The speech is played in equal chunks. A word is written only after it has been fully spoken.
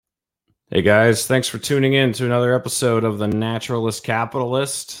Hey guys, thanks for tuning in to another episode of The Naturalist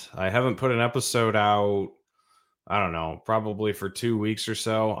Capitalist. I haven't put an episode out, I don't know, probably for 2 weeks or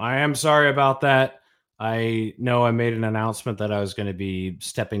so. I am sorry about that. I know I made an announcement that I was going to be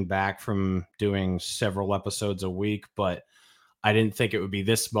stepping back from doing several episodes a week, but I didn't think it would be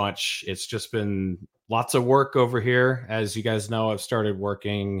this much. It's just been lots of work over here. As you guys know, I've started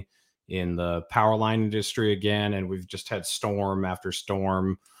working in the power line industry again, and we've just had storm after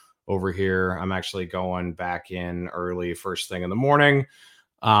storm over here. I'm actually going back in early, first thing in the morning,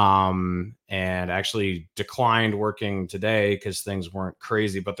 and actually declined working today because things weren't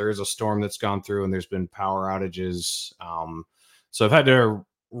crazy. But there is a storm that's gone through, and there's been power outages. So I've had to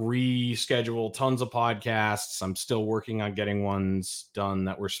reschedule tons of podcasts. I'm still working on getting ones done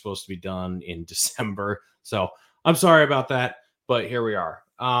that were supposed to be done in December. So I'm sorry about that, but here we are.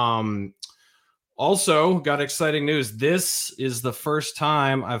 Also, got exciting news. This is the first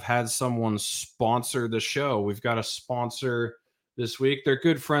time I've had someone sponsor the show. We've got a sponsor this week. They're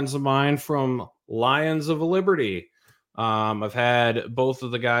good friends of mine from Lions of Liberty. I've had both of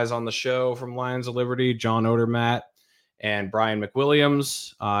the guys on the show from Lions of Liberty, John Odermatt and Brian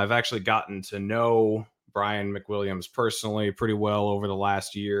McWilliams. I've actually gotten to know Brian McWilliams personally pretty well over the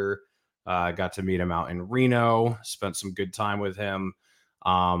last year. Got to meet him out in Reno, spent some good time with him,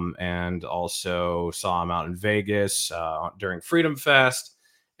 and also saw him out in Vegas during Freedom Fest,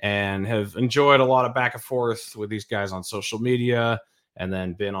 and have enjoyed a lot of back and forth with these guys on social media, and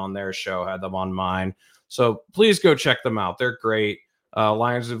then been on their show, had them on mine. So please go check them out. They're great.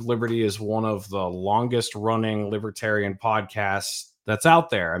 Lions of Liberty is one of the longest running libertarian podcasts that's out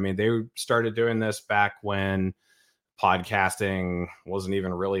there. I mean, they started doing this back when podcasting wasn't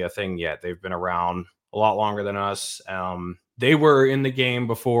even really a thing yet. They've been around a lot longer than us. They were in the game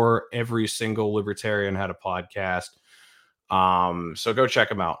before every single libertarian had a podcast. So go check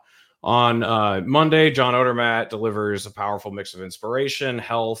them out. On Monday, John Odermatt delivers a powerful mix of inspiration,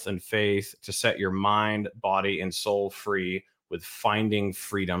 health, and faith to set your mind, body, and soul free with Finding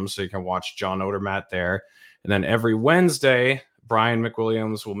Freedom. So you can watch John Odermatt there. And then every Wednesday, Brian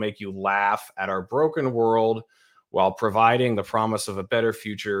McWilliams will make you laugh at our broken world while providing the promise of a better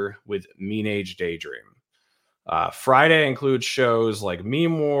future with Mean Age Daydream. Friday includes shows like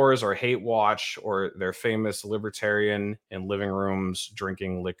Meme Wars or Hate Watch, or their famous libertarian in living rooms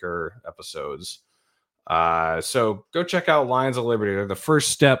drinking liquor episodes. So go check out Lions of Liberty. They're the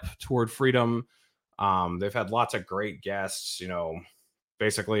first step toward freedom. They've had lots of great guests,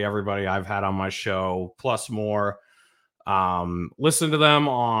 basically everybody I've had on my show, plus more. Listen to them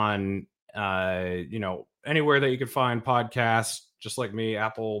on, anywhere that you can find podcasts, just like me,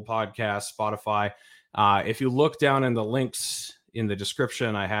 Apple Podcasts, Spotify. If you look down in the links in the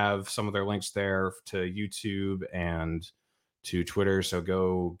description, I have some of their links there to YouTube and to Twitter. So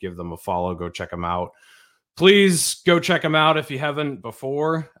go give them a follow. Go check them out. Please go check them out if you haven't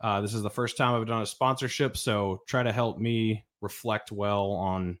before. This is the first time I've done a sponsorship, so try to help me reflect well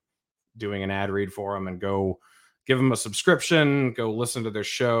on doing an ad read for them, and go give them a subscription. Go listen to their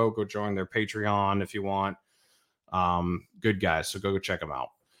show. Go join their Patreon if you want. Good guys, so go check them out.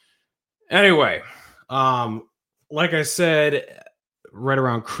 Anyway, like I said, right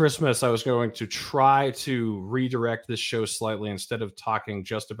around Christmas, I was going to try to redirect this show slightly. Instead of talking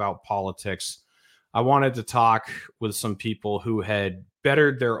just about politics, I wanted to talk with some people who had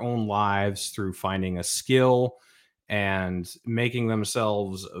bettered their own lives through finding a skill and making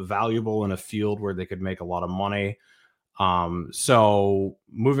themselves valuable in a field where they could make a lot of money. So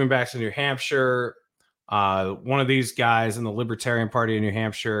moving back to New Hampshire, one of these guys in the Libertarian Party in New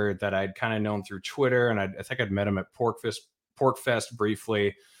Hampshire that I'd kind of known through Twitter, and I think I'd met him at PorkFest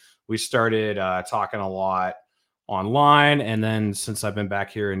briefly. We started talking a lot online, and then since I've been back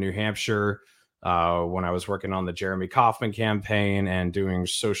here in New Hampshire, when I was working on the Jeremy Kauffman campaign and doing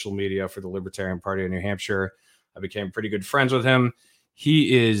social media for the Libertarian Party of New Hampshire, I became pretty good friends with him.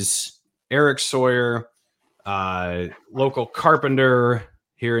 He is Eric Sawyer, local carpenter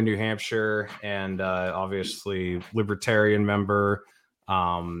here in New Hampshire, and obviously libertarian member,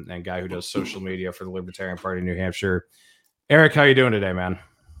 and guy who does social media for the Libertarian Party of New Hampshire. Eric, how you doing today, man?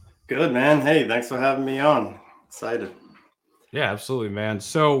 Good, man. Hey, thanks for having me on. Excited. Yeah, absolutely, man.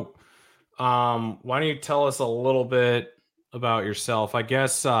 So why don't you tell us a little bit about yourself? I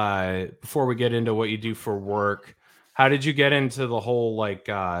guess before we get into what you do for work, how did you get into the whole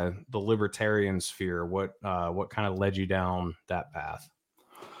the libertarian sphere? What kind of led you down that path?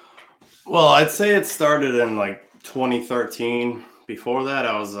 Well, I'd say it started in 2013. Before that,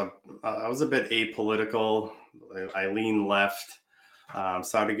 I was a bit apolitical. I leaned left.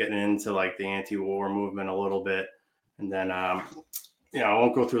 Started getting into the anti-war movement a little bit, and then I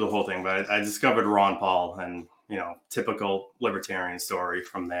won't go through the whole thing, but I discovered Ron Paul and, typical libertarian story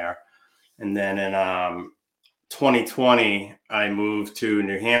from there. And then in 2020, I moved to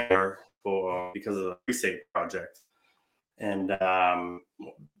New Hampshire because of the Free State Project. And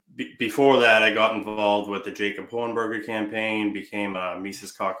before that, I got involved with the Jacob Hornberger campaign, became a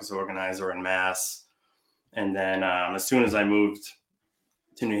Mises Caucus organizer in Mass. And then as soon as I moved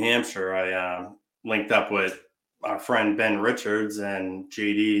to New Hampshire, I linked up with our friend Ben Richards and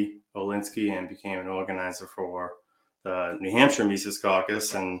JD Olinsky and became an organizer for the New Hampshire Mises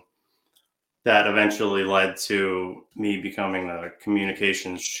Caucus. And that eventually led to me becoming the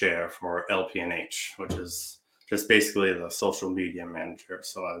communications chair for LPNH, which is just basically the social media manager.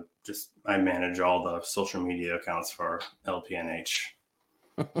 So I manage all the social media accounts for LPNH.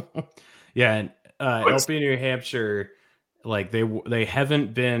 Yeah, and LP New Hampshire, like they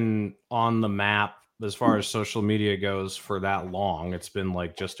haven't been on the map as far as social media goes for that long. It's been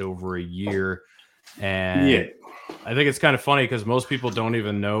like just over a year, and yeah. I think it's kind of funny because most people don't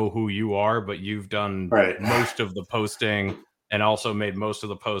even know who you are, but you've done most of the posting and also made most of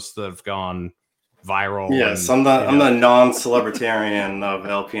the posts that have gone viral. Yes, I'm the non-celebritarian of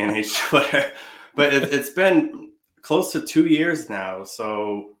LPNH Twitter, but it's been close to 2 years now.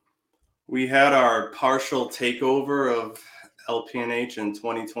 So we had our partial takeover of LPNH in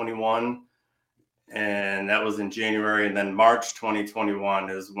 2021, and that was in January. And then March 2021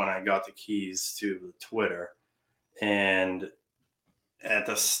 is when I got the keys to Twitter. And at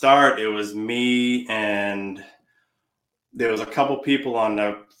the start, it was me, and there was a couple people on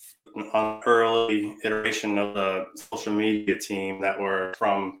the early iteration of the social media team that were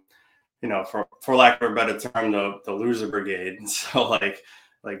from, for lack of a better term, the loser brigade. So like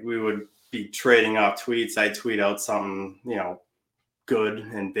we would be trading off tweets. I tweet out something, good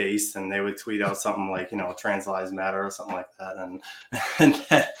and based, and they would tweet out something like, trans lives matter or something like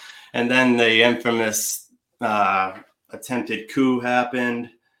that. And then the infamous attempted coup happened,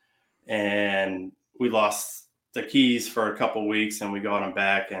 and we lost the keys for a couple weeks, and we got them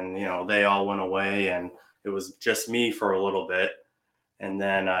back, and they all went away, and it was just me for a little bit. And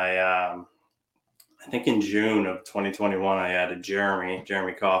then I think in June of 2021 I added Jeremy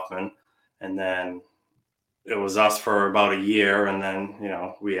Kaufman, and then it was us for about a year, and then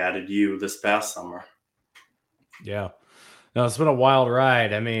we added you this past summer. Yeah, no, it's been a wild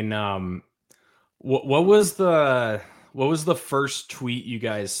ride. I mean, what was the first tweet you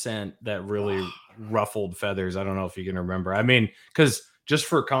guys sent that really ruffled feathers? I don't know if you can remember. I mean, because just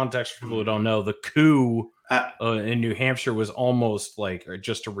for context for people who don't know, the coup in New Hampshire was almost like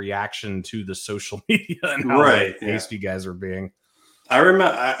just a reaction to the social media and how hasty you guys were being. I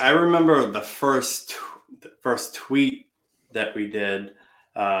remember the first tweet that we did,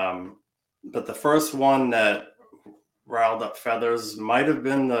 but the first one that riled up feathers might have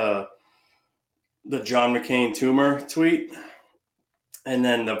been the John McCain tumor tweet. And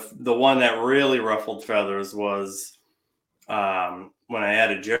then the one that really ruffled feathers was when I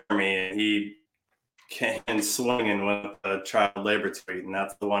added Jeremy, and he came swinging with the child labor tweet. And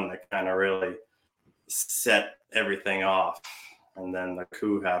that's the one that kind of really set everything off. And then the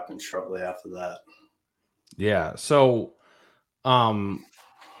coup happened shortly after that. Yeah. So I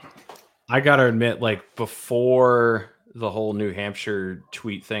got to admit, like, before the whole New Hampshire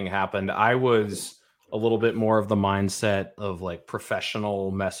tweet thing happened, I was a little bit more of the mindset of like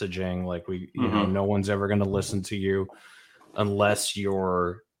professional messaging. Like no one's ever going to listen to you unless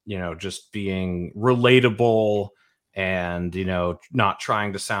you're, just being relatable and, not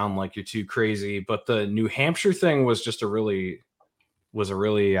trying to sound like you're too crazy. But the New Hampshire thing was just a really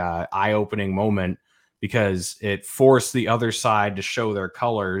eye-opening moment because it forced the other side to show their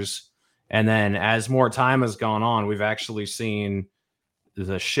colors. And then as more time has gone on, we've actually seen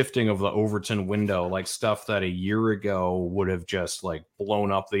the shifting of the Overton window, like stuff that a year ago would have just like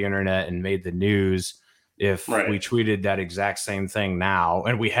blown up the internet and made the news if we tweeted that exact same thing now.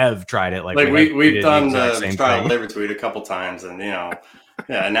 And we have tried it. We've done the child labor tweet a couple times, and now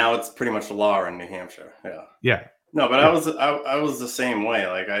it's pretty much the law in New Hampshire. Yeah. No, but I was the same way.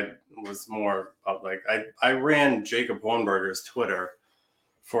 Like I was more like I ran Jacob Hornberger's Twitter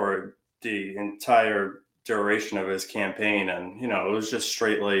for the entire duration of his campaign, and it was just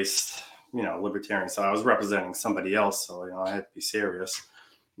straight-laced libertarian. So I was representing somebody else, so I had to be serious.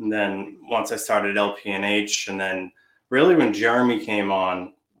 And then once I started LPNH, and then really when Jeremy came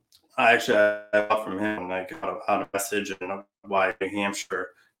on, I got from him, and I got out a message and why New Hampshire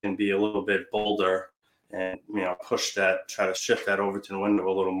can be a little bit bolder and try to shift that Overton window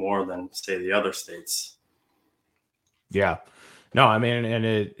a little more than say the other states. Yeah. No, I mean, and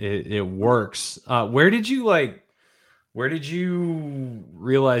it works. Where did you Where did you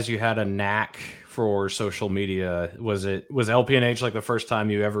realize you had a knack for social media? Was LPNH like the first time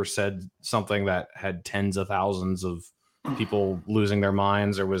you ever said something that had tens of thousands of people losing their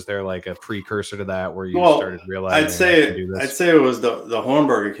minds, or was there like a precursor to that where you started realizing I can do I'd this? say it was the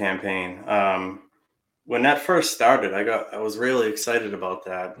Hornberger campaign. When that first started, I was really excited about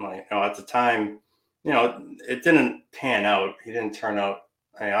that. Like, at the time, it didn't pan out. He didn't turn out.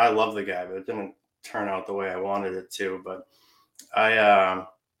 I love the guy, but it didn't turn out the way I wanted it to. But I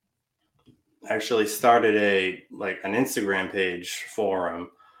actually started an Instagram page for him,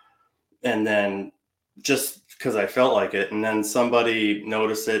 and then just because I felt like it, and then somebody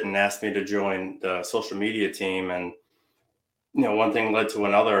noticed it and asked me to join the social media team, and one thing led to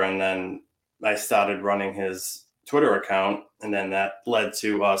another, and then I started running his Twitter account, and then that led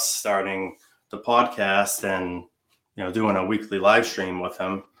to us starting the podcast and doing a weekly live stream with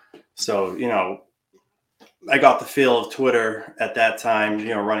him. So I got the feel of Twitter at that time,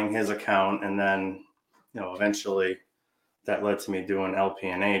 running his account, and then eventually that led to me doing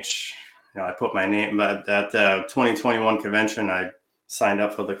LPNH. I put my name at that 2021 convention. I signed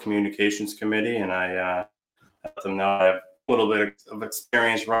up for the communications committee, and I let them know I have a little bit of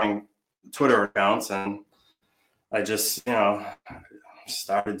experience running Twitter accounts, and I just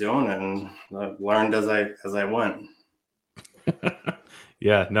started doing it and learned as I went.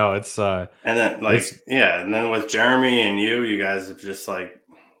 Yeah, no, it's and then and then with Jeremy and you guys have just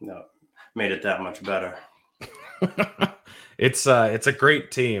made it that much better. It's a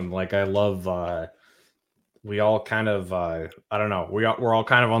great team. Like, I love we all kind of I don't know, we're all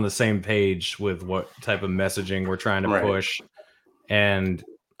kind of on the same page with what type of messaging we're trying to push. And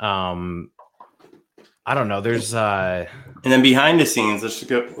I don't know, there's and then behind the scenes, let's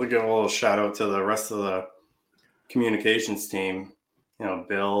give a little shout out to the rest of the communications team,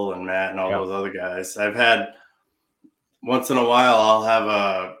 Bill and Matt and all those other guys. I've had, once in a while, I'll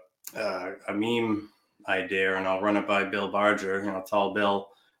have a meme idea and I'll run it by Bill Barger, tall Bill,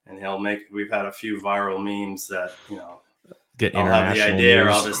 and we've had a few viral memes that, get I'll have the idea, or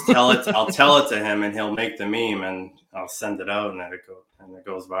I'll just I'll tell it to him and he'll make the meme and I'll send it out and it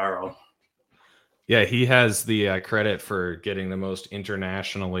goes viral. Yeah, he has the credit for getting the most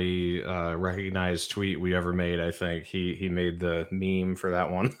internationally recognized tweet we ever made. I think he made the meme for that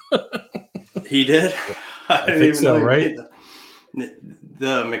one. He did? I think so, right?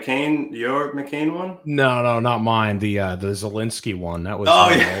 The McCain, your McCain one? No, not mine. The Zelensky one. That was.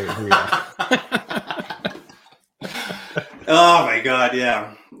 Oh yeah. Oh my God,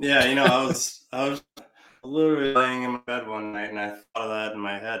 yeah. I was literally laying in my bed one night and I thought of that in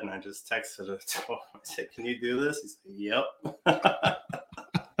my head and I just texted it to him. I said, "Can you do this?" He said,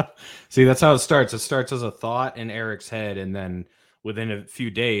 "Yep." See, that's how it starts. It starts as a thought in Eric's head, and then within a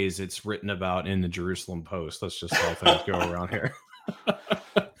few days, it's written about in the Jerusalem Post. That's just how things go around here.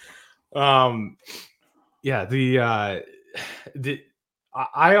 Yeah,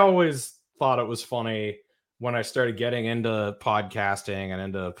 I always thought it was funny when I started getting into podcasting and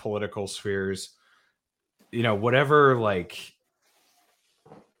into political spheres. Whatever like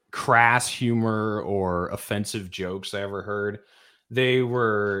crass humor or offensive jokes I ever heard, they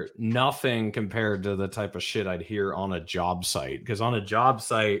were nothing compared to the type of shit I'd hear on a job site. Because on a job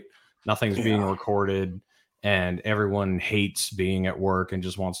site, nothing's being recorded and everyone hates being at work and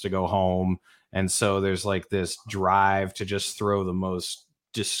just wants to go home. And so there's like this drive to just throw the most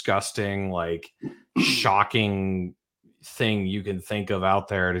disgusting, like shocking thing you can think of out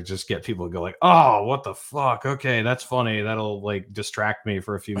there to just get people to go like, "Oh, what the fuck? Okay, that's funny. That'll like distract me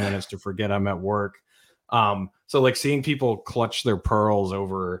for a few minutes to forget I'm at work." So like seeing people clutch their pearls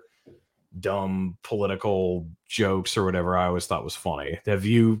over dumb political jokes or whatever, I always thought was funny. Have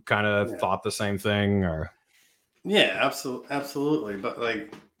you kind of thought the same thing? Or yeah, absolutely. But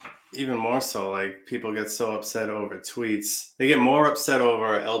like even more so, like people get so upset over tweets. They get more upset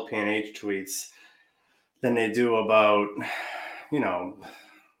over LPNH tweets than they do about,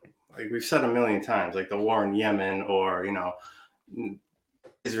 like we've said a million times, like the war in Yemen or,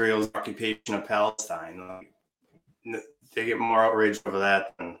 Israel's occupation of Palestine. Like, they get more outraged over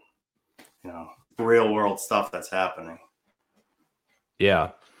that than, real world stuff that's happening.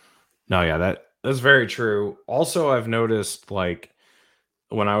 Yeah. No, yeah, that's very true. Also, I've noticed like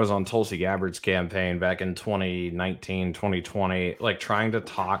when I was on Tulsi Gabbard's campaign back in 2019, 2020, like trying to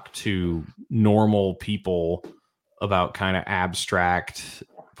talk to normal people about kind of abstract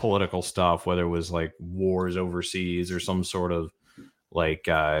political stuff, whether it was like wars overseas or some sort of like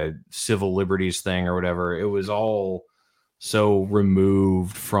civil liberties thing or whatever, it was all so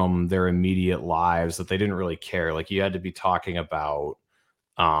removed from their immediate lives that they didn't really care. Like you had to be talking about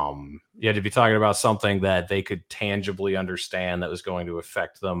You had to be talking about something that they could tangibly understand that was going to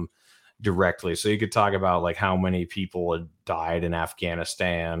affect them directly. So you could talk about like how many people had died in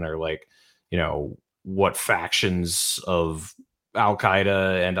Afghanistan, or like, what factions of Al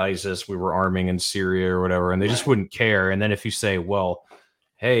Qaeda and ISIS we were arming in Syria or whatever, and they just wouldn't care. And then if you say, well,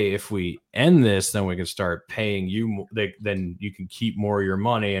 hey, if we end this, then we can start paying you, then you can keep more of your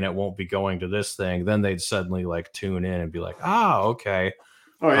money and it won't be going to this thing, then they'd suddenly like tune in and be like, okay.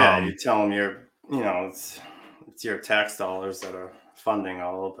 Oh yeah, you tell them it's your tax dollars that are funding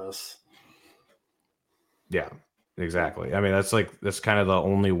all of this. Yeah, exactly. I mean, that's kind of the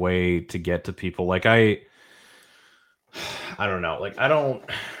only way to get to people. Like I don't know. Like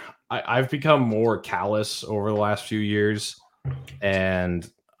I've become more callous over the last few years, and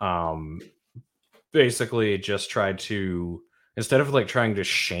basically just tried to, instead of like trying to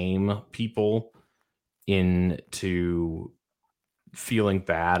shame people into feeling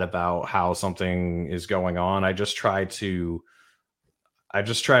bad about how something is going on, I just try to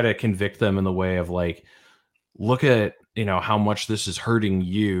convict them in the way of like, look at how much this is hurting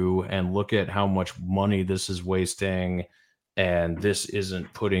you, and look at how much money this is wasting, and this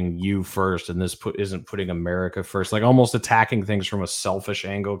isn't putting you first, and this isn't putting America first, like almost attacking things from a selfish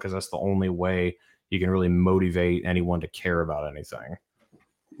angle, because that's the only way you can really motivate anyone to care about anything.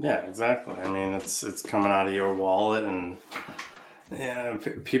 Yeah, exactly. I mean, it's coming out of your wallet, and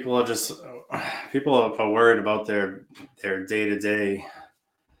people are worried about their day-to-day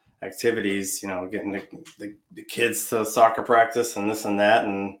activities, getting the kids to soccer practice and this and that,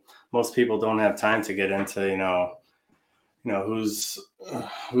 and most people don't have time to get into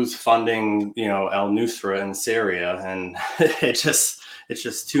who's funding Al Nusra in Syria, and it's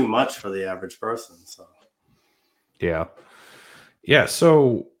just too much for the average person. So yeah.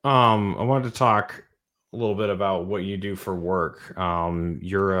 So I wanted to talk a little bit about what you do for work.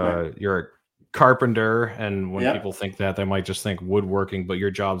 You're a carpenter, and when people think that, they might just think woodworking, but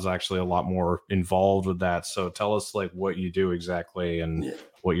your job's actually a lot more involved with that. So tell us like what you do exactly, and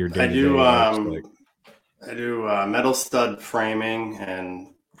what you're doing. I do metal stud framing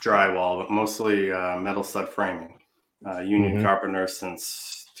and drywall, but mostly metal stud framing. Union carpenter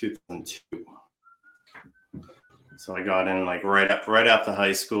since 2002. So I got in like right after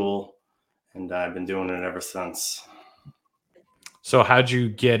high school, and I've been doing it ever since. So how'd you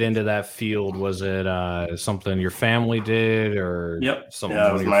get into that field? Was it something your family did, or something? Yeah,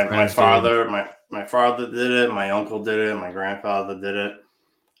 it was my father. My father did it. My uncle did it. My grandfather did it,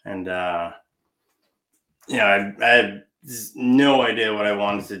 and I had no idea what I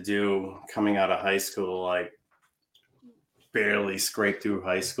wanted to do coming out of high school. I barely scraped through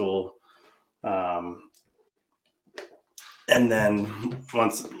high school, and then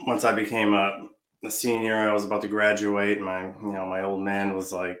once I became a senior, I was about to graduate. My old man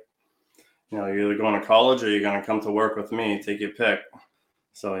was like, you're either going to college or you're going to come to work with me. Take your pick.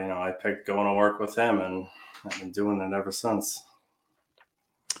 So I picked going to work with him, and I've been doing it ever since.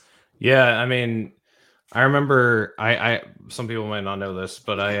 Yeah, I mean, I remember some people might not know this,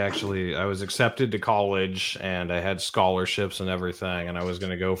 but I was accepted to college, and I had scholarships and everything, and I was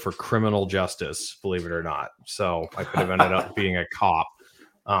going to go for criminal justice, believe it or not. So I could have ended up being a cop.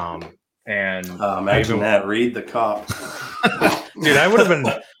 And imagine that, read the cop. Dude,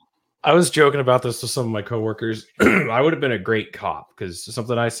 I was joking about this to some of my coworkers. I would have been a great cop, because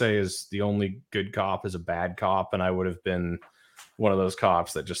something I say is the only good cop is a bad cop, and I would have been one of those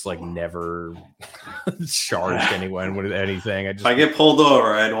cops that just like never charged anyone with anything. If I get pulled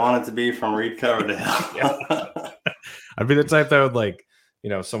over, I'd want it to be from Reed Coverdale. I'd be the type that would like,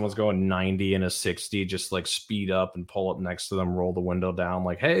 someone's going 90 in a 60, just like speed up and pull up next to them, roll the window down,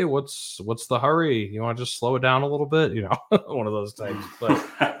 like, hey, what's the hurry? You want to just slow it down a little bit? One of those types. But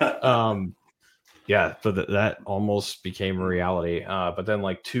yeah, but that almost became a reality. But then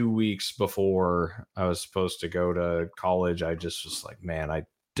like 2 weeks before I was supposed to go to college, I just was like, man, I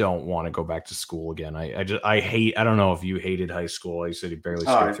don't want to go back to school again. I don't know if you hated high school. You said you barely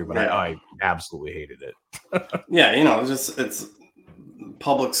skipped through, but I absolutely hated it. Yeah, it's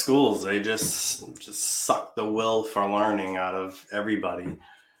public schools. They just suck the will for learning out of everybody.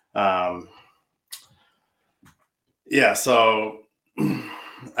 So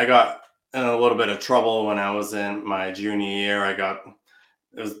I got in a little bit of trouble when I was in my junior year.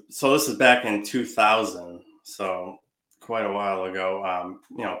 So this is back in 2000, so quite a while ago.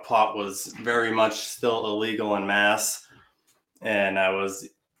 Pot was very much still illegal in Mass, and I was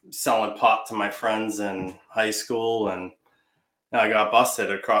selling pot to my friends in high school, and I got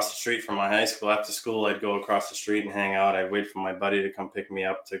busted across the street from my high school. After school, I'd go across the street and hang out. I'd wait for my buddy to come pick me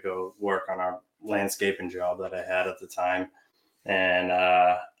up to go work on our landscaping job that I had at the time. and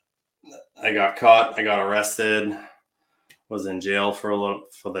I got caught. I got arrested. Was in jail for a little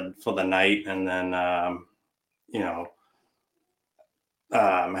for the night, and then you know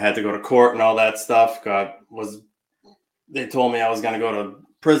I had to go to court and all that stuff. They told me I was going to go to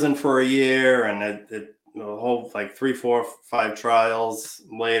prison for a year, and the whole like 3, 4, 5 trials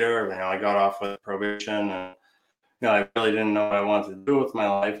later, I got off with probation, and I really didn't know what I wanted to do with my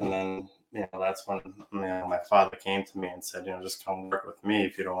life. And then that's when my father came to me and said, just come work with me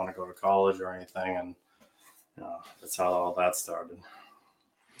if you don't want to go to college or anything, and that's how all that started.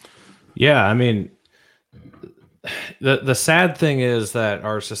 Yeah, I mean, the sad thing is that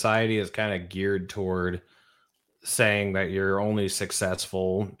our society is kind of geared toward saying that you're only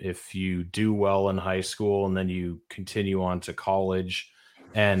successful if you do well in high school and then you continue on to college.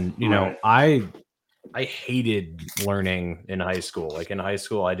 And Right. I hated learning in high school. Like in high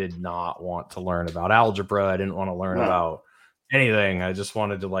school, I did not want to learn about algebra. I didn't want to learn about anything. I just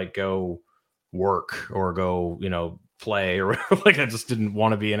wanted to like go work or go, play, or like I just didn't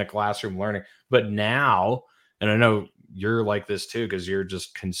want to be in a classroom learning. But now, and I know you're like this too, because you're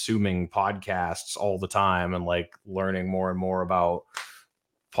just consuming podcasts all the time and like learning more and more about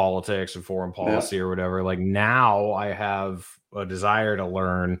politics and foreign policy or whatever. Like now I have a desire to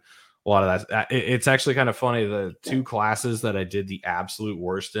learn a lot of that. It's actually kind of funny. The 2 classes that I did the absolute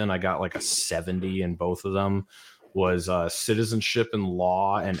worst in, I got like a 70 in both of them, was citizenship and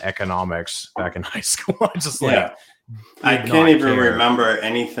law and economics back in high school. I just I can't even remember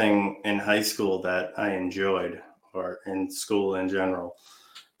anything in high school that I enjoyed, or in school in general.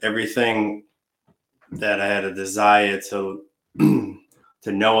 Everything that I had a desire to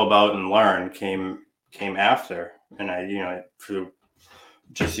to know about and learn came after. And I through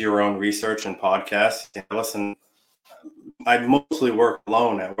just your own research and podcasts, I mostly work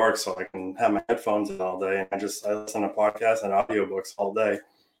alone at work, so I can have my headphones in all day, and I listen to podcasts and audiobooks all day.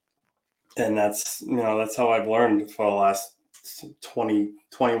 And that's how I've learned for the last 20,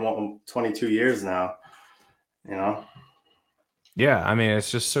 21, 22 years now. Yeah, I mean,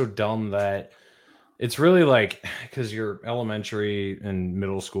 it's just so dumb that it's really like, because your elementary and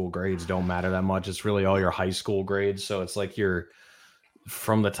middle school grades don't matter that much. It's really all your high school grades. So it's like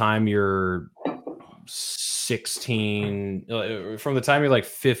from the time you're 16, from the time you're like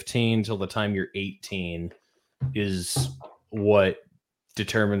 15 till the time you're 18 is what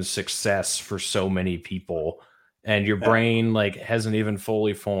determines success for so many people. And your brain like hasn't even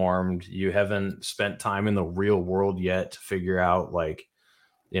fully formed. You haven't spent time in the real world yet to figure out like,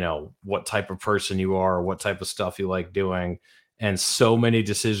 what type of person you are, what type of stuff you like doing. And so many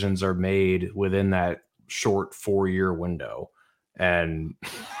decisions are made within that short 4-year window. And,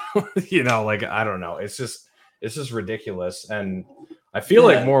 like, I don't know. It's just ridiculous. And I feel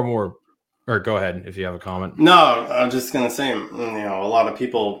like more and more, or go ahead if you have a comment. No, I'm just going to say, a lot of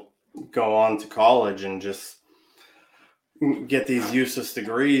people go on to college and just get these useless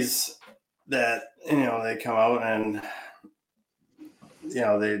degrees that, they come out and,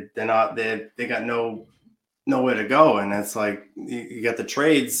 they got nowhere to go. And it's like, you got the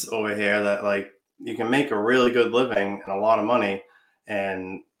trades over here that like, you can make a really good living and a lot of money,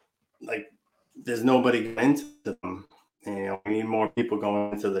 and like, there's nobody going into them. We need more people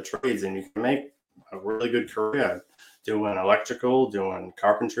going into the trades, and you can make a really good career doing electrical, doing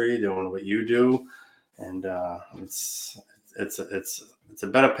carpentry, doing what you do. And it's a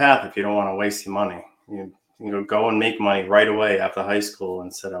better path if you don't want to waste your money. You go and make money right away after high school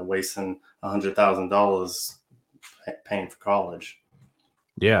instead of wasting $100,000 paying for college.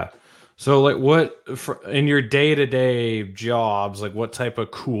 Yeah. So like in your day-to-day jobs, like what type of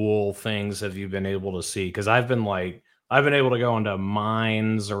cool things have you been able to see? Because I've been able to go into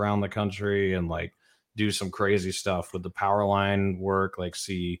mines around the country and like do some crazy stuff with the power line work, like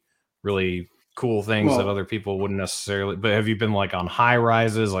see really cool things that other people wouldn't necessarily. But have you been like on high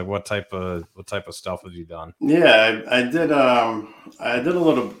rises? Like what type of stuff have you done? Yeah, I did a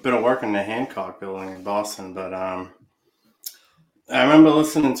little bit of work in the Hancock building in Boston, but I remember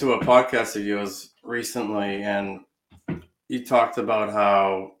listening to a podcast of yours recently, and you talked about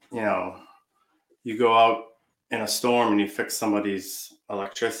how, you go out in a storm and you fix somebody's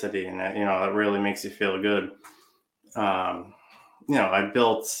electricity, and that, that really makes you feel good.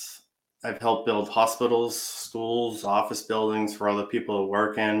 I've helped build hospitals, schools, office buildings for other people to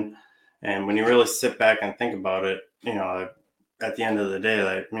work in. And when you really sit back and think about it, at the end of the day,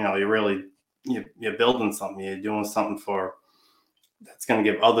 like, you're building something, you're doing something that's going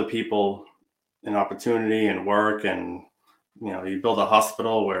to give other people an opportunity and work. And, you build a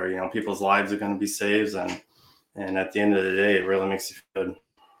hospital where, people's lives are going to be saved. And at the end of the day, it really makes you feel good.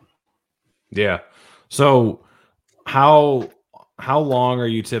 Yeah. So how how long are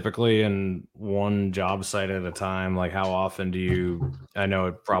you typically in one job site at a time? Like how often do you, I know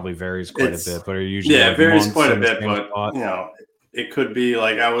it probably varies quite a It's bit, but are you usually yeah, it like varies months quite a in the bit, same but spot? it could be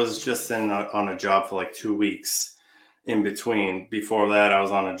like I was just on a job for like 2 weeks in between. Before that, I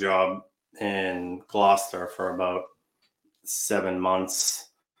was on a job in Gloucester for about 7 months.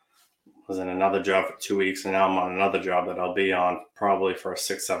 Was in another job for 2 weeks, and now I'm on another job that I'll be on probably for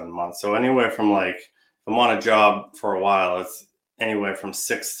 6, 7 months. So anywhere from like if I'm on a job for a while, it's anywhere from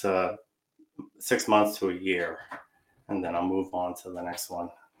 6 months to a year, and then I'll move on to the next one.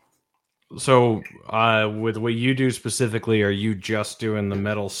 So, with what you do specifically, are you just doing the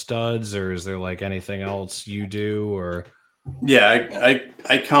metal studs, or is there like anything else you do? Or Yeah,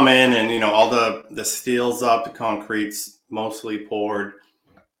 I come in and all the steel's up, the concrete's mostly poured,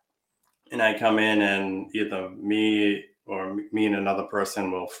 and I come in and either me or me and another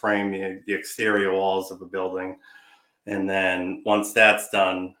person will frame the exterior walls of the building, and then once that's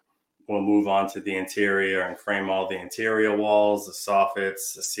done, we'll move on to the interior and frame all the interior walls, the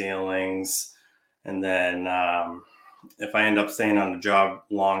soffits, the ceilings, and then if I end up staying on the job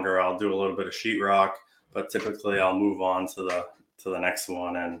longer, I'll do a little bit of sheetrock. But typically, I'll move on to the next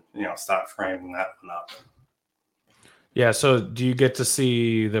one and start framing that one up. yeah, so do you get to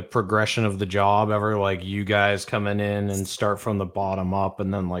see the progression of the job ever? Like you guys coming in and start from the bottom up,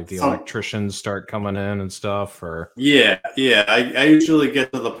 and then like the Some electricians start coming in and stuff, or yeah. I usually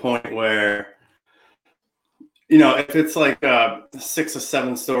get to the point where if it's like a 6 or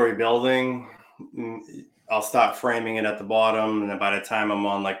 7 story building, I'll start framing it at the bottom, and then by the time I'm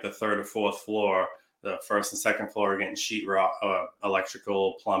on like the third or fourth floor, the first and second floor are getting sheetrock,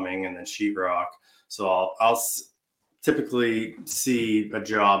 electrical, plumbing, and then sheetrock. So I'll typically see a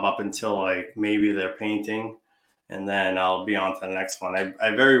job up until like maybe they're painting, and then I'll be on to the next one.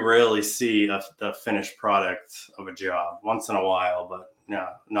 I very rarely see the finished product of a job. Once in a while, but no,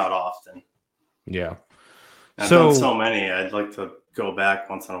 not often. yeah. I've done So, so many. I'd like to go back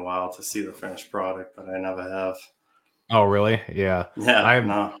once in a while to see the finished product, but I never have. oh really? Yeah. Yeah, I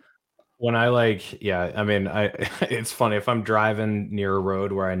no, when I like, yeah, I mean, I it's funny if I'm driving near a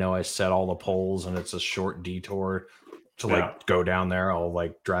road where I know I set all the poles and it's a short detour to yeah, like go down there, I'll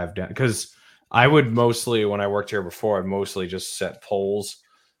like drive down because I would mostly when I worked here before, I'd mostly just set poles.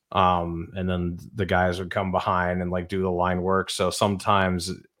 And then the guys would come behind and like do the line work. So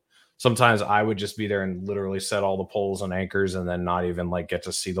sometimes I would just be there and literally set all the poles and anchors and then not even like get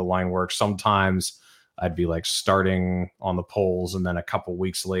to see the line work. Sometimes I'd be like starting on the poles and then a couple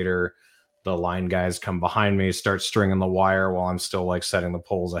weeks later the line guys come behind me, start stringing the wire while I'm still like setting the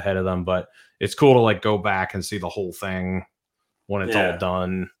poles ahead of them. But it's cool to like go back and see the whole thing when it's all yeah,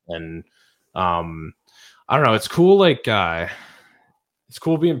 done. And um I don't know, it's cool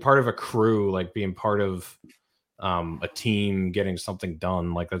being part of a crew, like being part of a team getting something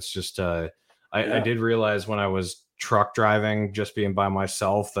done. Like that's just I yeah. did realize when I was truck driving, just being by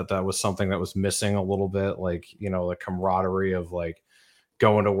myself, that was something that was missing a little bit. Like the camaraderie of like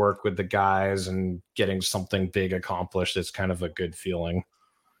going to work with the guys and getting something big accomplished. It's kind of a good feeling.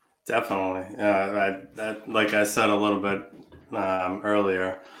 Definitely. That, like I said a little bit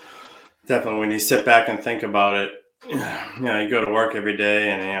earlier, definitely when you sit back and think about it, you go to work every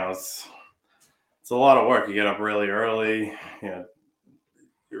day, and it's a lot of work. You get up really early. You know,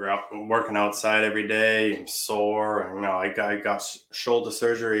 you're out working outside every day. You're sore. And, I got shoulder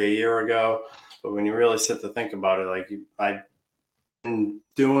surgery a year ago, but when you really sit to think about it, like I've been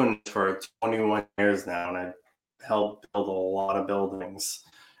doing it for 21 years now, and I helped build a lot of buildings.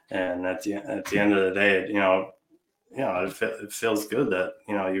 And at the end of the day, it feels good that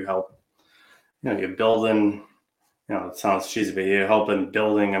you help. You're building. It sounds cheesy, but you're helping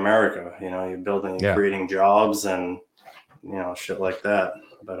building America. You're building and Yeah. creating jobs and shit like that.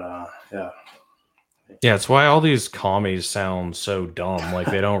 But yeah, Yeah, it's why all these commies sound so dumb. Like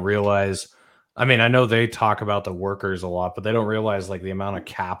they don't realize. I mean, I know they talk about the workers a lot, but they don't realize like the amount of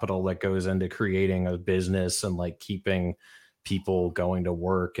capital that goes into creating a business and like keeping people going to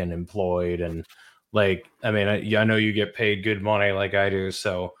work and employed. And like, I mean, I know you get paid good money like I do.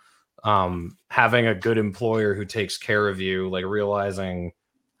 So, having a good employer who takes care of you, like realizing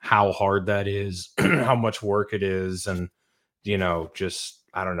how hard that is, how much work it is, and just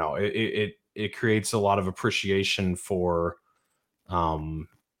I don't know, it creates a lot of appreciation for um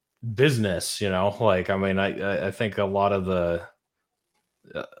business. Like I mean, I think a lot of the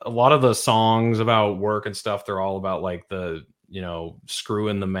songs about work and stuff, they're all about like the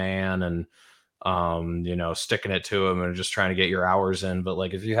screwing the man and sticking it to him and just trying to get your hours in. But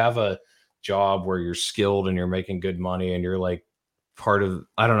like if you have a job where you're skilled and you're making good money and you're like part of,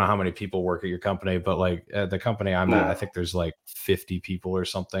 I don't know how many people work at your company, but like at the company I'm at, I think there's like 50 people or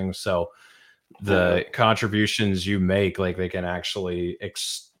something. So the contributions you make, like they can actually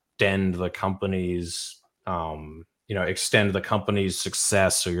extend the company's, extend the company's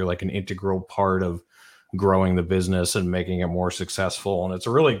success. So you're like an integral part of growing the business and making it more successful. And it's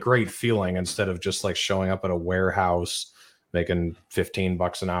a really great feeling instead of just like showing up at a warehouse making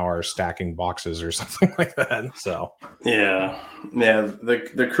 $15 an hour stacking boxes or something like that. So yeah,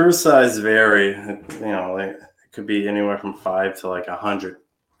 the crew size vary. It could be anywhere from 5 to like 100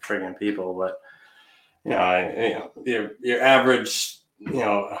 friggin' people, but your average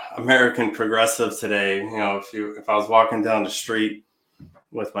American progressive today, if I was walking down the street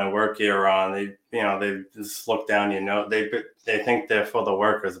with my work gear on, they just look down, they think they're for the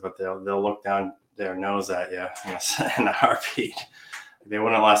workers, but they'll look down their nose at you in a heartbeat. They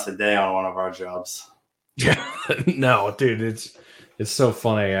wouldn't last a day on one of our jobs. Yeah, no, dude, it's so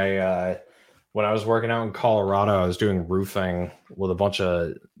funny. When I was working out in Colorado, I was doing roofing with a bunch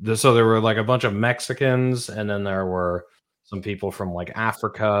of, so there were like a bunch of Mexicans, and then there were some people from like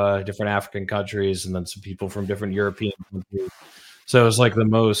Africa, different African countries, and then some people from different European countries. So it was like the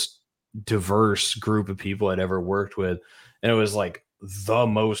most diverse group of people I'd ever worked with. And it was like the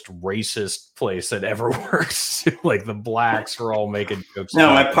most racist place I'd ever worked. Like the blacks were all making jokes.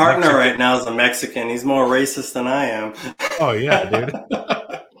 No, my partner right now is a Mexican. He's more racist than I am. Oh yeah, dude.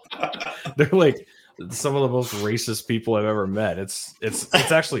 They're like some of the most racist people I've ever met. It's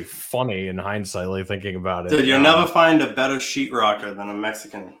actually funny in hindsight, like thinking about it. Dude, you'll never find a better sheetrocker than a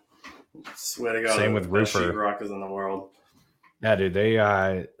Mexican. I swear to God. Same with roofer. Sheetrockers in the world. Yeah, dude.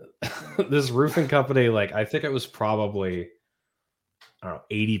 They this roofing company, like I think it was probably, I don't know,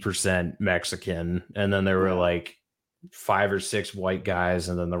 80% Mexican, and then there were like 5 or 6 white guys,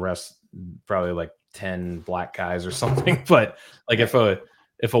 and then the rest probably like 10 black guys or something. But like if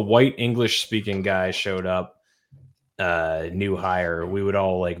a white English speaking guy showed up, new hire, we would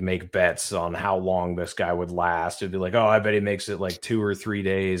all like make bets on how long this guy would last. It'd be like, oh, I bet he makes it like 2 or 3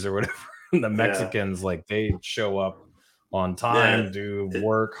 days or whatever. And the Mexicans, like they show up on time,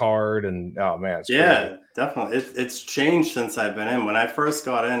 work hard, and oh man, it's crazy. Definitely. It's changed since I've been in. When I first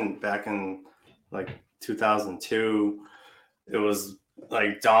got in back in like 2002, it was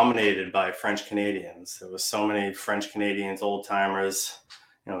like dominated by French Canadians. There was so many French Canadians, old timers.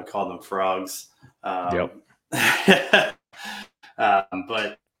 We called them frogs. Yep.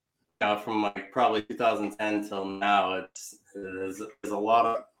 But from like probably 2010 till now, there's a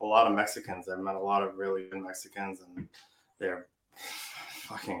lot of Mexicans. I've met a lot of really good Mexicans, and they're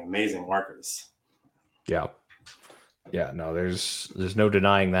fucking amazing workers. Yeah. No, there's no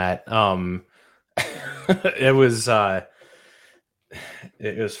denying that. It was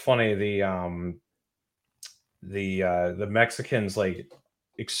funny. The Mexicans like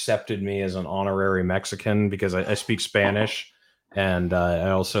accepted me as an honorary Mexican because I speak Spanish, and I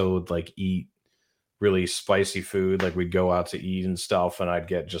also would like eat really spicy food. Like we'd go out to eat and stuff, and I'd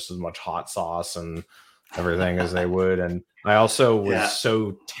get just as much hot sauce and everything as they would. And I also was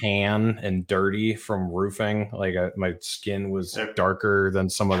so tan and dirty from roofing. Like my skin was darker than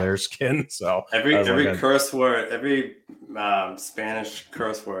some of their skin. So every curse word, every Spanish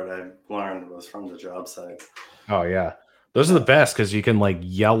curse word I learned was from the job site. Oh yeah. Those are the best because you can like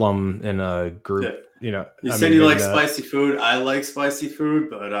yell them in a group. You said you like spicy food. I like spicy food,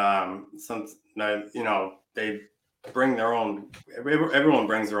 but they bring their own. Everyone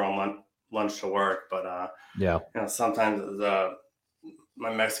brings their own lunch to work, but sometimes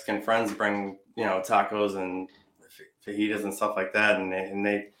my Mexican friends bring tacos and fajitas and stuff like that, and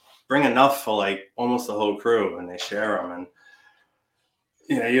they bring enough for like almost the whole crew, and they share them. And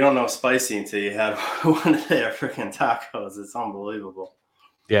you don't know spicy until you had one of their freaking tacos. It's unbelievable.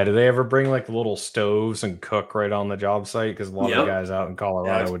 Yeah, do they ever bring like the little stoves and cook right on the job site? Because a lot of guys out in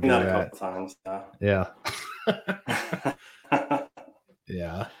Colorado would do that. A couple times. Yeah.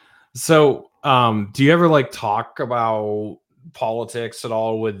 Yeah. So, do you ever like talk about politics at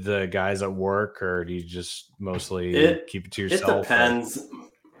all with the guys at work, or do you just mostly keep it to yourself? It depends.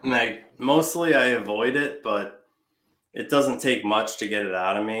 Like mostly I avoid it, but it doesn't take much to get it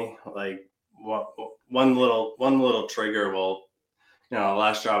out of me. Like one little trigger will,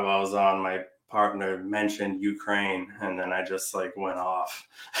 last job I was on, my partner mentioned Ukraine, and then I just like went off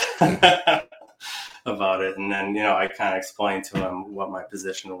about it. And then, I kind of explained to him what my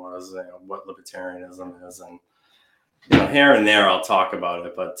position was, what libertarianism is. And, here and there I'll talk about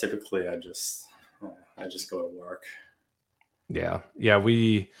it, but typically I just go to work. Yeah. Yeah.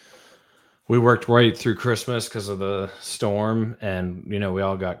 We worked right through Christmas because of the storm, and we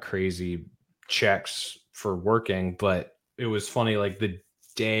all got crazy checks for working, but it was funny, like the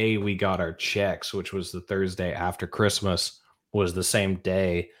day we got our checks, which was the Thursday after Christmas, was the same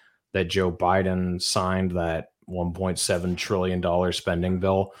day that Joe Biden signed that $1.7 trillion spending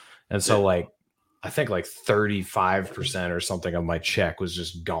bill. And so, like, I think like 35% or something of my check was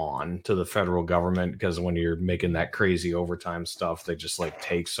just gone to the federal government, because when you're making that crazy overtime stuff, they just like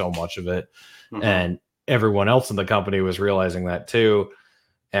take so much of it. Mhm. And everyone else in the company was realizing that too.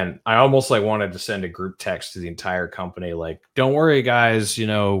 And I almost like wanted to send a group text to the entire company, like, don't worry, guys, you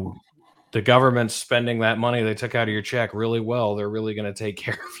know, the government's spending that money they took out of your check really well. They're really going to take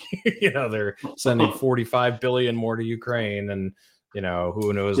care of you. You know, they're sending 45 billion more to Ukraine, and you know,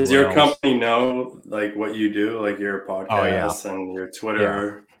 who knows. Does what your else. company know like what you do, like your Oh yeah, podcasts and your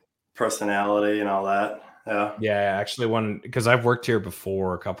Twitter personality and all that? Yeah. yeah. Actually, because I've worked here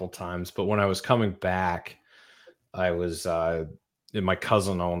before a couple times, but when I was coming back, I was my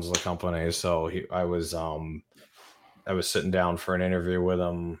cousin owns the company, so I was sitting down for an interview with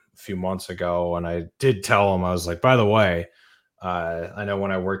him a few months ago, and I did tell him, I was like, by the way, I know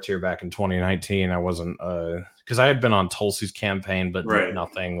when I worked here back in 2019, I wasn't because I had been on Tulsi's campaign, but Right.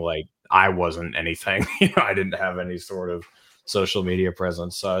 nothing like, I wasn't anything. You know, I didn't have any sort of social media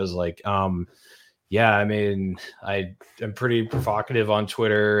presence. So I was like, yeah, I mean, I am pretty provocative on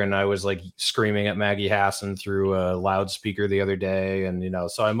Twitter, and I was like screaming at Maggie Hassan through a loudspeaker the other day, and you know,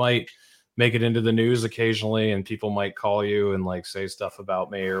 so I might make it into the news occasionally, and people might call you and like say stuff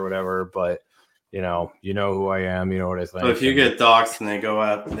about me or whatever, but you know who I am, you know what I think. So if you get doxxed and they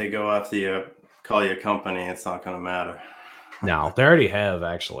go after you, call you a company, it's not going to matter. No, they already have,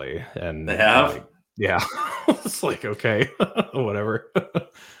 actually. And they have? like, yeah. It's like, okay, whatever.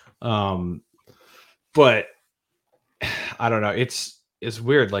 But I don't know. It's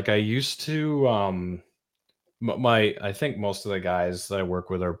weird. Like I used to I think most of the guys that I work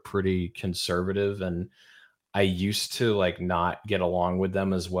with are pretty conservative, and I used to like not get along with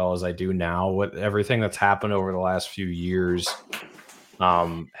them as well as I do now. With everything that's happened over the last few years,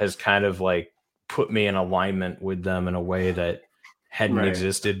 has kind of like put me in alignment with them in a way that hadn't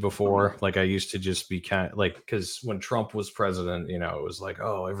existed before. Like I used to just be kind of like, because when Trump was president, you know, it was like,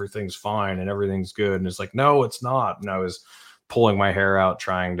 oh, everything's fine and everything's good, and it's like, no, it's not. And I was pulling my hair out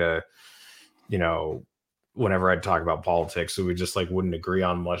trying to, you know, whenever I'd talk about politics, so we just like wouldn't agree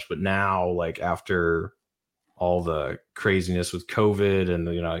on much. But now, like after all the craziness with COVID and,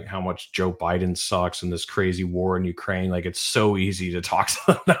 you know, how much Joe Biden sucks and this crazy war in Ukraine, like it's so easy to talk to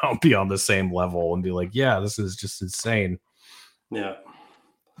them now, be on the same level and be like, yeah, this is just insane. Yeah.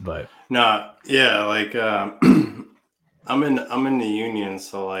 But no, yeah, like I'm in the union,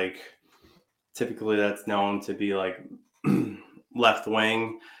 so like typically that's known to be like left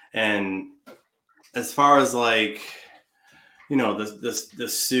wing, and as far as like, you know, the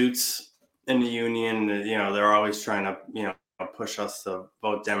suits in the union, you know, they're always trying to, you know, push us to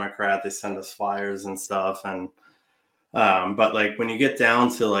vote Democrat. They send us flyers and stuff, and but like when you get down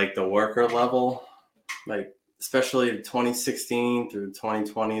to like the worker level, like especially 2016 through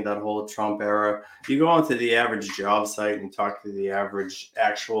 2020, that whole Trump era, you go onto the average job site and talk to the average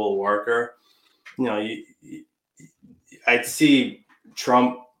actual worker, you know, I'd see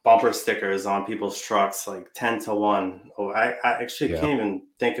Trump bumper stickers on people's trucks like 10 to 1. Oh, I actually can't even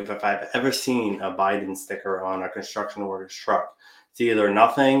think of if I've ever seen a Biden sticker on a construction worker's truck. It's either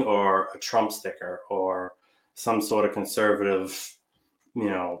nothing or a Trump sticker or some sort of conservative, you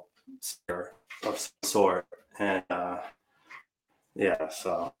know, sticker of some sort. And yeah,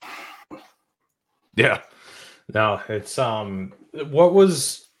 so yeah, no, it's what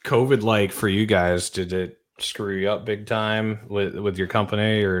was COVID like for you guys? Did it screw you up big time with your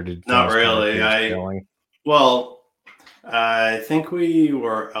company, or did not really? Well, I think we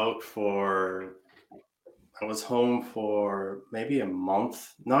were out for, I was home for maybe a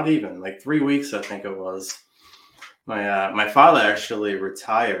month, not even, like 3 weeks, I think it was. My father actually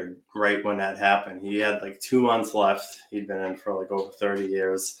retired right when that happened. He had like 2 months left. He'd been in for like over 30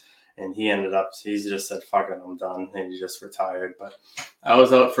 years, and he's just said, fuck it, I'm done. And he just retired. But I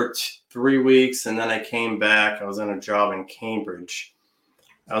was out for 3 weeks, and then I came back. I was in a job in Cambridge.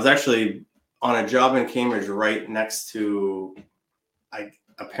 I was actually on a job in Cambridge right next to,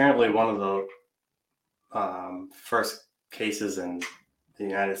 apparently one of the first cases in the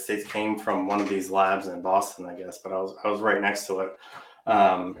United States came from one of these labs in Boston, I guess, but I was right next to it.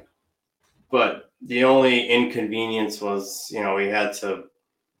 But the only inconvenience was, you know, we had to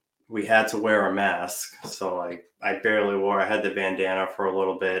wear a mask. So like I barely wore, I had the bandana for a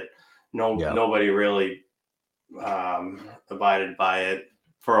little bit. Nobody really abided by it.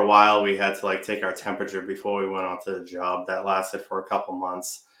 For a while, we had to like take our temperature before we went onto the job. That lasted for a couple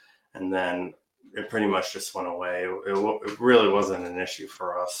months. And then it pretty much just went away. It really wasn't an issue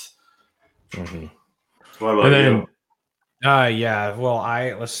for us. Mm-hmm. What about you? Yeah. Well,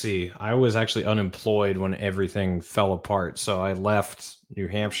 let's see. I was actually unemployed when everything fell apart. So I left New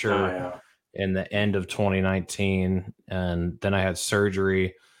Hampshire in the end of 2019, and then I had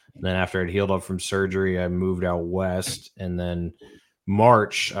surgery. And then after I'd healed up from surgery, I moved out west. And then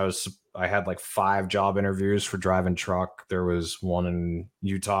March, I had like 5 job interviews for driving truck. There was one in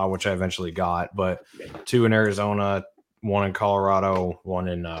Utah, which I eventually got, but 2 in Arizona, 1 in Colorado, 1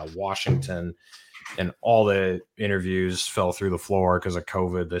 in Washington. And all the interviews fell through the floor because of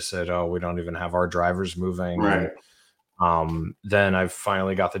COVID. They said, "Oh, we don't even have our drivers moving." Right. And then I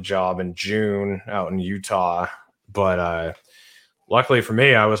finally got the job in June out in Utah. But luckily for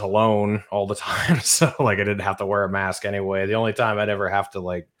me, I was alone all the time, so like I didn't have to wear a mask anyway. The only time I'd ever have to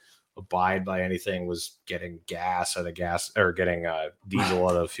like abide by anything was getting gas at a gas or getting diesel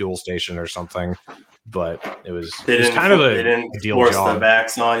at a fuel station or something. But it was kind of they didn't force the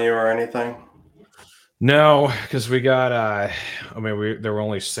vax on you or anything. No, because we got there were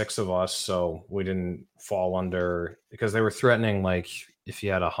only 6 of us, so we didn't fall under, because they were threatening, like, if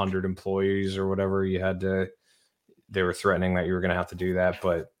you had 100 employees or whatever, they were threatening that you were going to have to do that,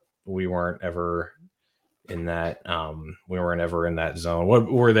 but we weren't ever in that zone.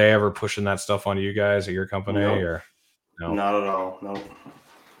 What were they ever pushing that stuff on you guys at your company? Nope. Or no? Not at all. Nope.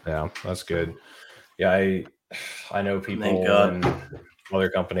 Yeah, that's good. Yeah, I know people in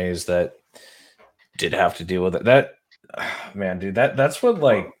other companies that did have to deal with it. That, man, dude, that's what,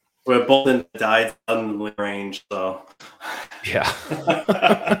 like, we're both in died suddenly range, so yeah.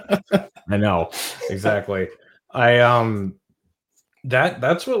 I know, exactly. That's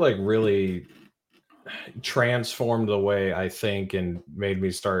what like really transformed the way I think and made me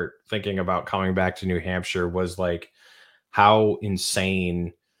start thinking about coming back to New Hampshire, was like how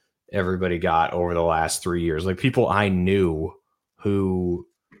insane everybody got over the last 3 years. Like, people I knew who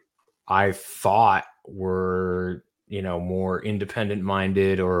I thought were, more independent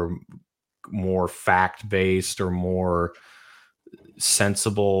minded or more fact based or more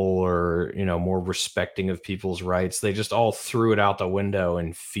sensible or, more respecting of people's rights. They just all threw it out the window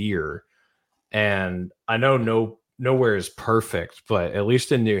in fear. And I know nowhere is perfect, but at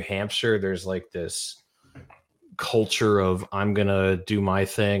least in New Hampshire, there's like this culture of, I'm going to do my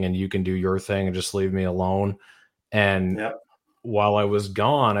thing and you can do your thing and just leave me alone. And while I was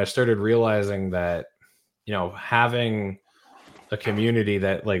gone, I started realizing that, having a community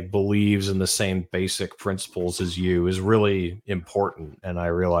that like believes in the same basic principles as you is really important. And I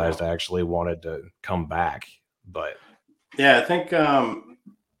realized I actually wanted to come back. But yeah, I think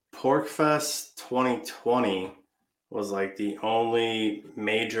PorcFest 2020 was like the only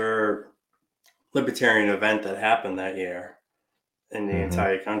major libertarian event that happened that year in the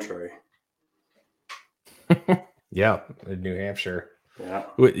entire country. Yeah, in New Hampshire. Yeah.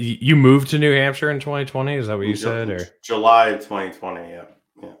 You moved to New Hampshire in 2020? Is that what you said? Or July 2020, yeah.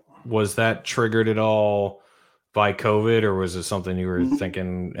 Was that triggered at all by COVID, or was it something you were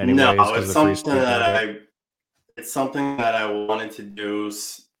thinking anyways? No, it's something that I wanted to do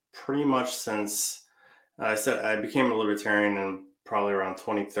pretty much since I became a libertarian in probably around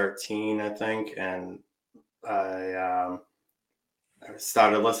 2013, I think, and I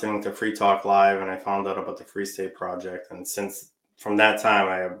started listening to Free Talk Live, and I found out about the Free State Project, and from that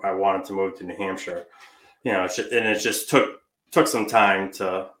time, I wanted to move to New Hampshire. It just took some time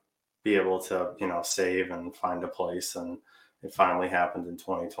to be able to, save and find a place, and it finally happened in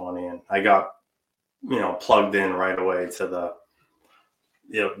 2020, and I got, plugged in right away to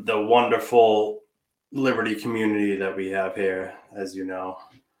the wonderful liberty community that we have here, as you know.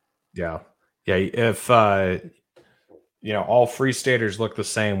 Yeah. If all Free Staters look the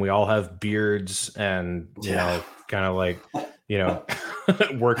same, we all have beards and kind of like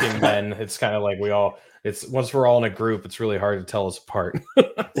working men. It's kind of like once we're all in a group, it's really hard to tell us apart.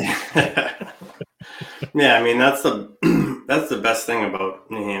 Yeah, I mean, that's the best thing about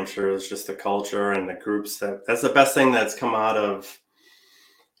New Hampshire is just the culture and the groups. That's the best thing that's come out of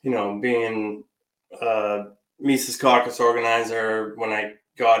being Mises Caucus organizer when I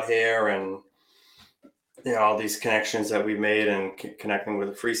got here, and all these connections that we've made, and connecting with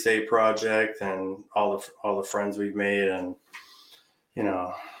the Free State Project, and all the friends we've made, and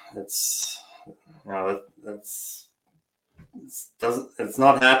it's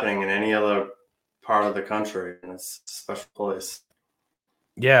not happening in any other part of the country, and it's a special place.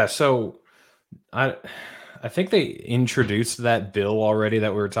 Yeah, so I think they introduced that bill already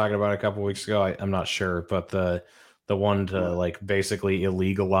that we were talking about a couple weeks ago. I'm not sure, but the one to like basically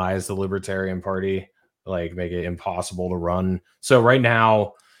illegalize the Libertarian Party, like make it impossible to run. So right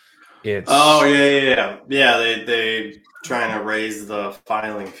now, It's yeah. They trying to raise the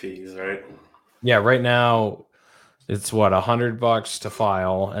filing fees, right? yeah. Right now, it's what $100 to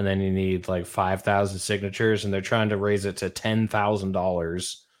file, and then you need like 5,000 signatures, and they're trying to raise it to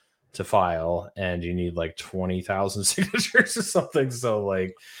 $10,000 to file, and you need like 20,000 signatures or something. So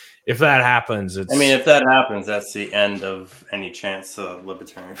like, if that happens, it's. I mean, if that happens, that's the end of any chance the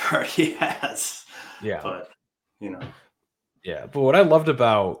Libertarian Party has. Yeah. But Yeah, but what I loved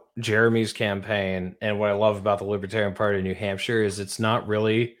about Jeremy's campaign and what I love about the Libertarian Party of New Hampshire is there's not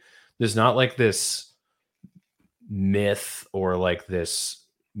like this myth or like this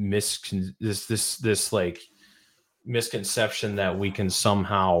like misconception that we can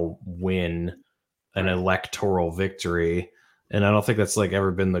somehow win an electoral victory. And I don't think that's like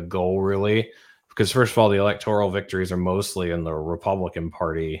ever been the goal, really, because first of all, the electoral victories are mostly in the Republican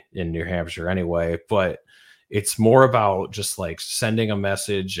Party in New Hampshire anyway, but it's more about just like sending a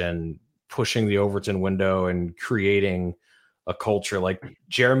message and pushing the Overton window and creating a culture, like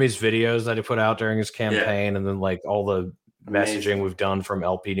Jeremy's videos that he put out during his campaign, and then like all the messaging we've done from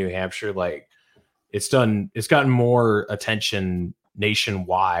LP New Hampshire. Like it's gotten more attention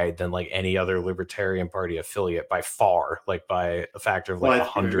nationwide than like any other Libertarian Party affiliate by far, like by a factor of like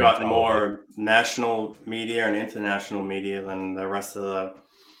 100. We've gotten more national media and international media than the rest of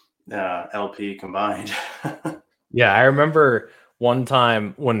the LP combined. Yeah, I remember one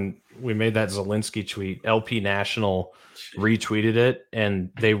time when we made that Zelensky tweet, LP National retweeted it,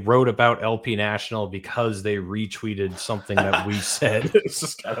 and they wrote about LP National because they retweeted something that we said. It's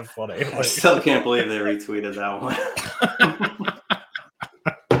just kind of funny. I still can't believe they retweeted that one.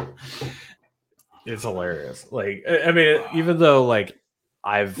 It's hilarious. Like, I mean, even though like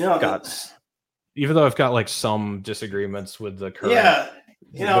I've got like some disagreements with the current. Yeah.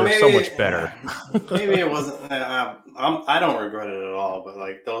 Maybe so much better. Maybe it wasn't. I don't regret it at all. But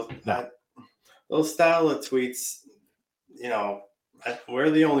like those style of tweets, we're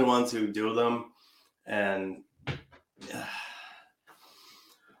the only ones who do them, and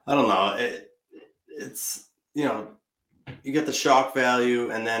I don't know. It's you get the shock value,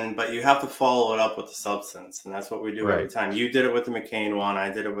 but you have to follow it up with the substance, and that's what we do every time. You did it with the McCain one. I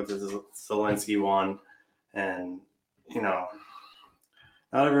did it with the Zelensky one, and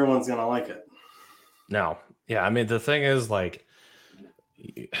not everyone's going to like it. No. Yeah. I mean, the thing is, like,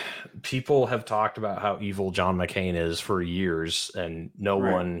 people have talked about how evil John McCain is for years and no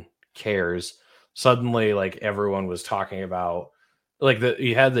one cares. Suddenly, like, everyone was talking about, like,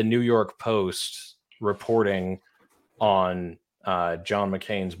 you had the New York Post reporting on John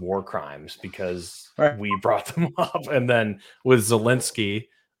McCain's war crimes because we brought them up. And then with Zelensky,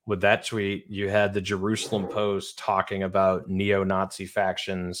 with that tweet, you had the Jerusalem Post talking about neo-Nazi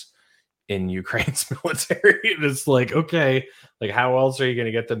factions in Ukraine's military. It's like, okay, like how else are you going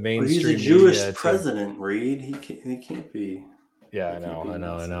to get the mainstream? He's a Jewish president, Reed. He can't be. Yeah, I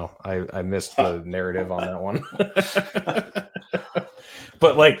know. I missed the narrative on that one.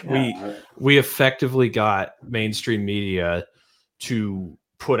 But like we effectively got mainstream media to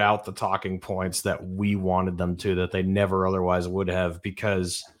put out the talking points that we wanted them to, that they never otherwise would have,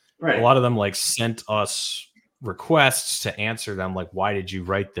 because a lot of them like sent us requests to answer them, like, why did you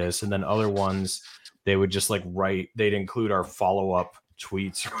write this? And then other ones, they would just like they'd include our follow-up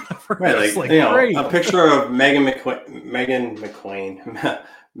tweets or whatever. Right, a picture of Meghan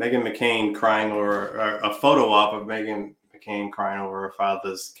McCain crying, or a photo op of Meghan McCain crying over her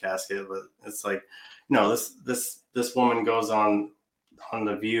father's casket. But it's like, this woman goes on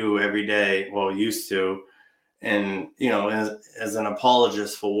The View every day, well, used to, and as an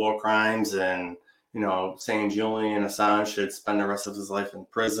apologist for war crimes, and saying Julian Assange should spend the rest of his life in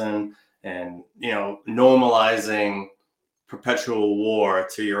prison, and normalizing perpetual war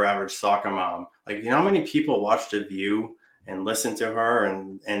to your average soccer mom. Like, how many people watch The View and listen to her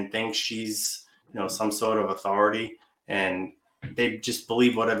and think she's some sort of authority, and they just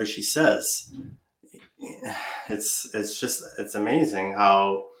believe whatever she says. It's amazing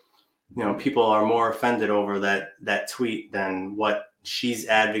how people are more offended over that tweet than what she's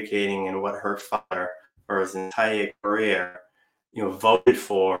advocating and what her father for his entire career voted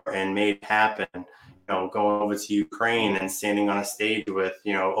for and made happen. Going over to Ukraine and standing on a stage with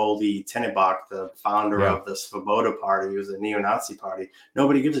Oli Tenebach, the founder of the Svoboda Party, who's a neo-Nazi party.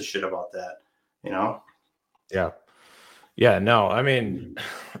 Nobody gives a shit about that. Yeah, no, I mean,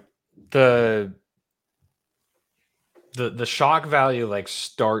 the shock value like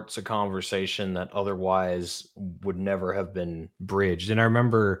starts a conversation that otherwise would never have been bridged. And I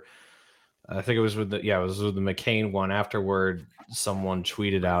remember, I think it was with the McCain one. Afterward, someone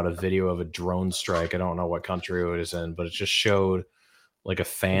tweeted out a video of a drone strike. I don't know what country it was in, but it just showed like a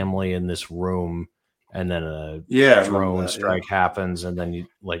family in this room, and then a drone strike happens, and then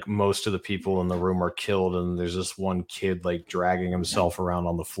like most of the people in the room are killed, and there's this one kid like dragging himself around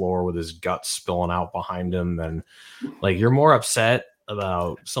on the floor with his guts spilling out behind him, and like you're more upset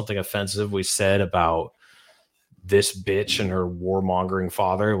about something offensive we said about this bitch and her warmongering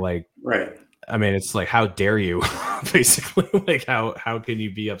father. Like, right. I mean, it's like, how dare you? Basically, like how can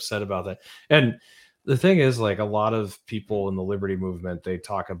you be upset about that? And the thing is, like, a lot of people in the liberty movement, they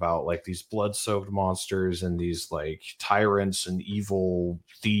talk about like these blood-soaked monsters and these like tyrants and evil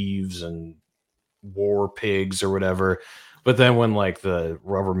thieves and war pigs or whatever. But then when like the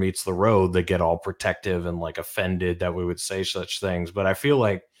rubber meets the road, they get all protective and like offended that we would say such things. But I feel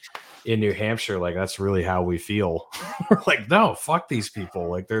like in New Hampshire, like that's really how we feel. We're like, no, fuck these people.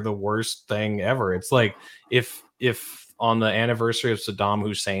 Like they're the worst thing ever. It's like if on the anniversary of Saddam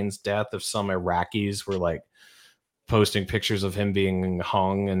Hussein's death, if some Iraqis were like posting pictures of him being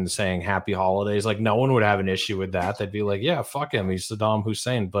hung and saying happy holidays, like no one would have an issue with that. They'd be like, yeah, fuck him. He's Saddam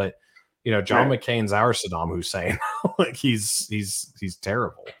Hussein. But you know, John McCain's our Saddam Hussein. Like he's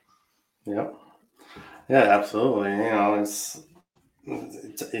terrible. Yep. Yeah, absolutely. You know,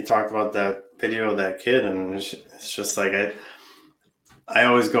 you talked about that video of that kid, and it's just like I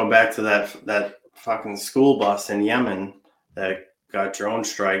always go back to that fucking school bus in Yemen that got drone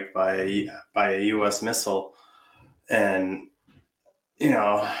strike by a U.S. missile, and you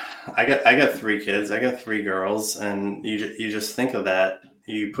know, I got 3 kids, I got 3 girls, and you just think of that,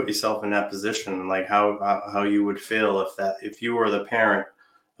 you put yourself in that position, like how you would feel if you were the parent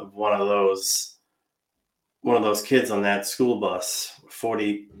of one of those kids on that school bus.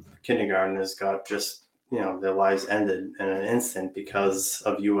 40 kindergartners got just, you know, their lives ended in an instant because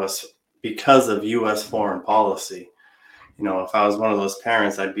of U.S. foreign policy. You know, if I was one of those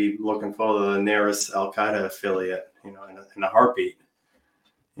parents, I'd be looking for the nearest Al Qaeda affiliate, you know, in a heartbeat.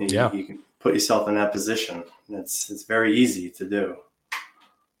 You can put yourself in that position. It's very easy to do.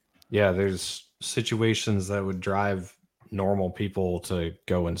 Yeah, there's situations that would drive normal people to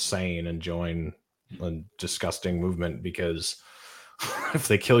go insane and join a disgusting movement, because if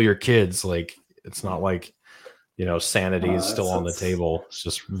they kill your kids, like it's not like, you know, sanity is still on the table. It's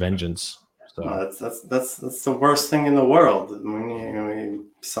just vengeance. So that's the worst thing in the world. I mean, you know,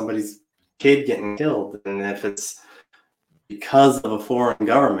 somebody's kid getting killed, and if it's because of a foreign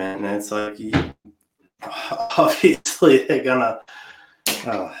government, and it's like, obviously they're gonna,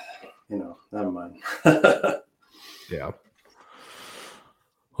 you know, never mind. Yeah.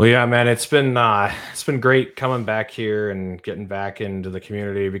 Well, yeah, man, it's been great coming back here and getting back into the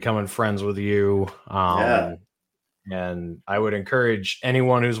community, becoming friends with you. Yeah. And I would encourage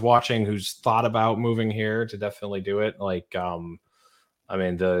anyone who's watching who's thought about moving here to definitely do it. Like, I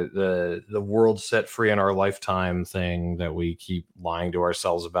mean, the world set free in our lifetime thing that we keep lying to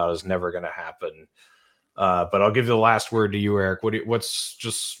ourselves about is never going to happen. But I'll give the last word to you, Eric. What do you want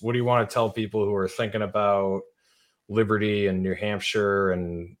to tell people who are thinking about liberty and New Hampshire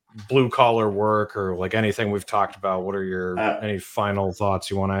and blue collar work, or like anything we've talked about? What are your any final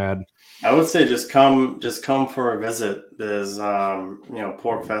thoughts you want to add? I would say just come for a visit. There's you know,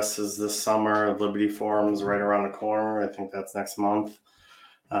 Pork Fest is this summer. Liberty Forum's right around the corner. I think that's next month.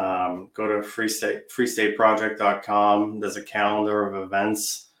 Go to freestateproject.com. There's a calendar of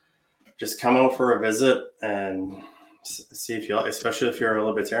events. Just come out for a visit and see if you like, especially if you're a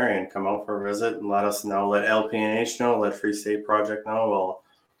libertarian, come out for a visit and let us know. Let LPNH know. Let Free State Project know.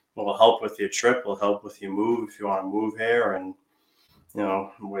 We'll help with your trip. We'll help with your move if you want to move here. And you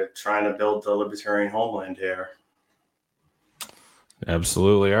know, we're trying to build the libertarian homeland here.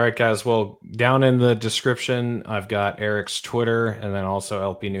 Absolutely. All right, guys. Well, down in the description, I've got Eric's Twitter and then also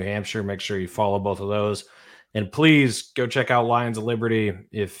LP New Hampshire. Make sure you follow both of those. And please go check out Lions of Liberty.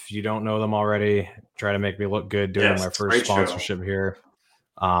 If you don't know them already, try to make me look good doing my first sponsorship here.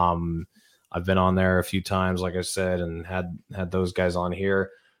 I've been on there a few times, like I said, and had those guys on here.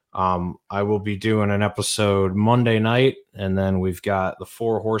 I will be doing an episode Monday night, and then we've got the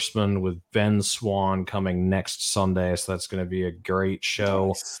Four Horsemen with Ben Swan coming next Sunday. So that's going to be a great show.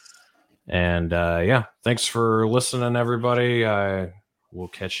 Nice. And yeah, thanks for listening, everybody. We'll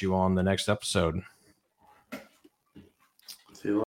catch you on the next episode.